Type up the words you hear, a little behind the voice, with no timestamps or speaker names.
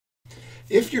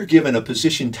If you're given a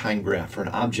position time graph for an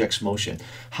object's motion,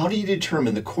 how do you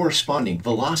determine the corresponding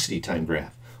velocity time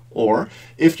graph? Or,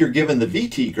 if you're given the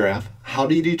VT graph, how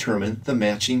do you determine the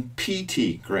matching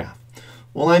PT graph?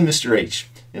 Well, I'm Mr. H,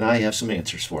 and I have some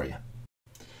answers for you.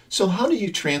 So how do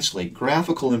you translate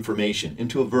graphical information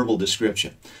into a verbal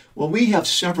description? Well, we have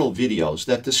several videos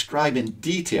that describe in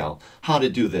detail how to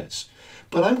do this.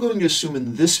 But I'm going to assume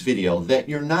in this video that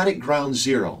you're not at ground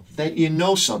zero, that you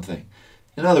know something.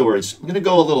 In other words, I'm going to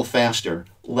go a little faster,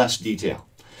 less detail.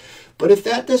 But if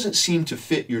that doesn't seem to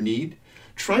fit your need,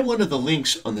 try one of the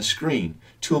links on the screen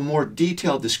to a more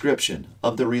detailed description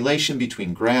of the relation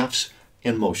between graphs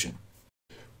and motion.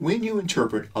 When you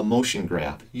interpret a motion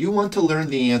graph, you want to learn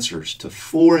the answers to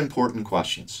 4 important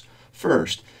questions.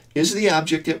 First, is the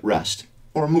object at rest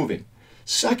or moving?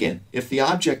 Second, if the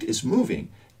object is moving,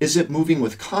 is it moving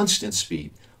with constant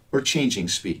speed or changing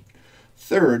speed?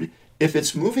 Third, if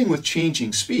it's moving with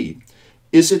changing speed,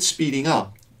 is it speeding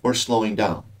up or slowing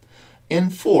down?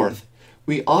 And fourth,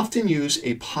 we often use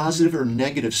a positive or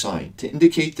negative sign to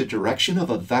indicate the direction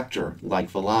of a vector like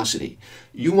velocity.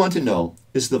 You want to know,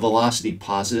 is the velocity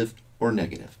positive or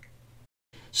negative?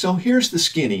 So here's the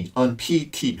skinny on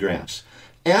PT graphs.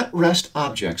 At-rest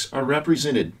objects are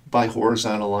represented by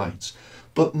horizontal lines,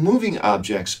 but moving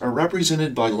objects are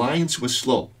represented by lines with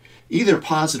slope, either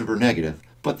positive or negative,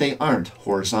 but they aren't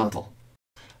horizontal.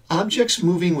 Objects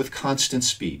moving with constant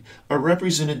speed are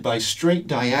represented by straight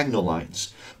diagonal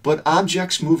lines, but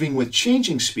objects moving with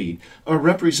changing speed are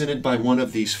represented by one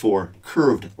of these 4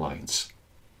 curved lines.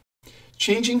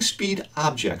 Changing speed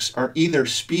objects are either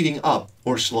speeding up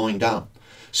or slowing down.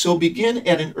 So begin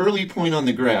at an early point on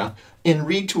the graph and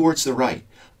read towards the right.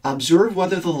 Observe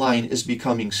whether the line is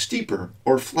becoming steeper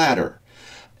or flatter.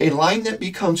 A line that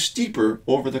becomes steeper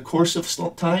over the course of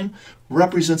time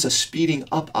represents a speeding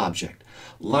up object.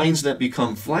 Lines that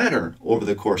become flatter over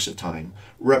the course of time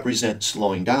represent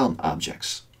slowing down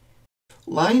objects.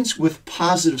 Lines with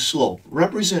positive slope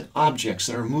represent objects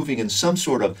that are moving in some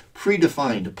sort of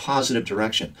predefined positive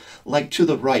direction, like to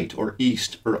the right or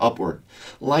east or upward.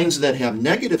 Lines that have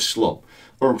negative slope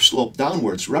or slope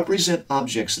downwards represent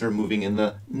objects that are moving in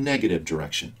the negative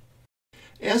direction.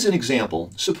 As an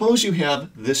example, suppose you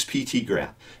have this PT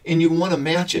graph and you want to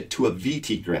match it to a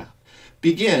VT graph.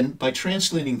 Begin by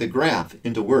translating the graph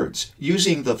into words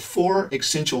using the 4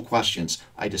 essential questions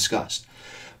I discussed.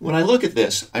 When I look at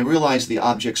this, I realize the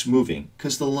object's moving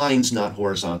because the line's not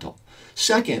horizontal.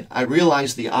 Second, I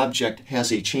realize the object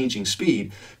has a changing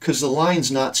speed because the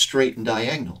line's not straight and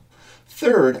diagonal.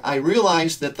 Third, I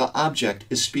realize that the object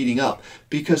is speeding up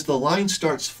because the line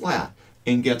starts flat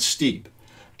and gets steep.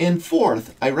 And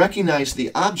fourth, I recognize the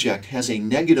object has a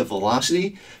negative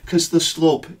velocity because the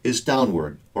slope is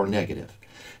downward or negative.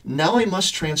 Now I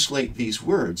must translate these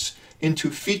words into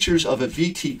features of a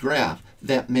VT graph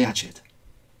that match it.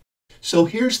 So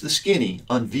here's the skinny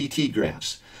on VT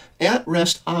graphs.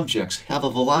 At-rest objects have a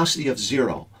velocity of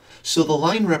 0, so the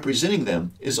line representing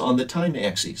them is on the time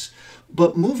axis.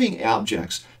 But moving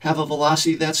objects have a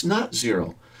velocity that's not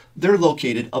 0. They're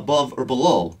located above or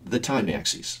below the time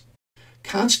axis.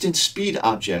 Constant speed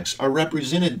objects are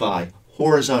represented by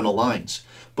horizontal lines,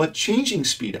 but changing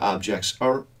speed objects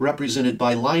are represented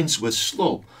by lines with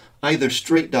slope, either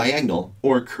straight diagonal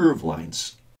or curved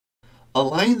lines. A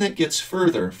line that gets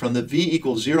further from the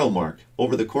v=0 mark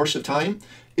over the course of time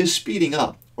is speeding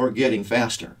up or getting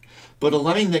faster, but a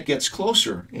line that gets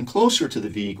closer and closer to the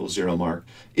v=0 mark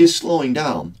is slowing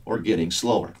down or getting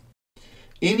slower.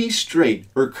 Any straight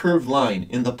or curved line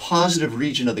in the positive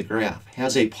region of the graph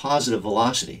has a positive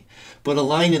velocity, but a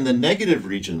line in the negative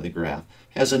region of the graph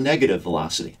has a negative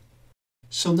velocity.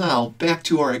 So now, back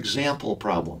to our example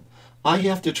problem. I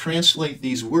have to translate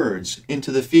these words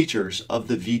into the features of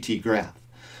the VT graph.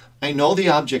 I know the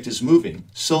object is moving,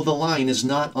 so the line is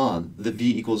not on the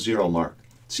v=0 mark.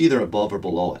 It's either above or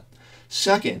below it.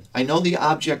 Second, I know the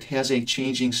object has a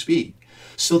changing speed,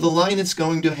 so the line is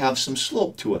going to have some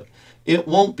slope to it. It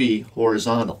won't be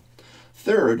horizontal.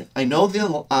 Third, I know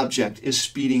the object is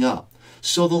speeding up,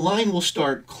 so the line will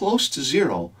start close to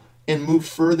 0 and move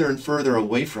further and further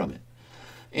away from it.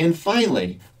 And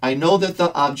finally, I know that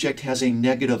the object has a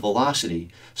negative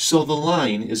velocity, so the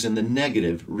line is in the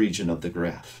negative region of the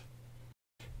graph.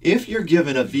 If you're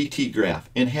given a VT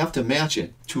graph and have to match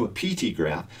it to a PT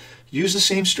graph, use the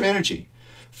same strategy.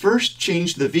 First,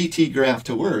 change the VT graph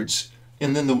to words,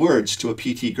 and then the words to a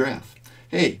PT graph.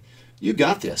 Hey, you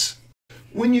got this.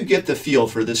 When you get the feel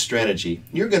for this strategy,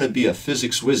 you're going to be a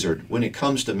physics wizard when it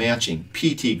comes to matching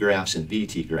PT graphs and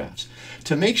VT graphs.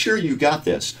 To make sure you got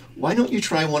this, why don't you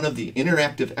try one of the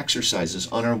interactive exercises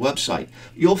on our website?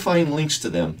 You'll find links to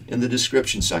them in the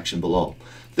description section below.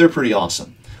 They're pretty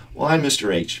awesome. Well, I'm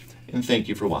Mr. H, and thank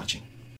you for watching.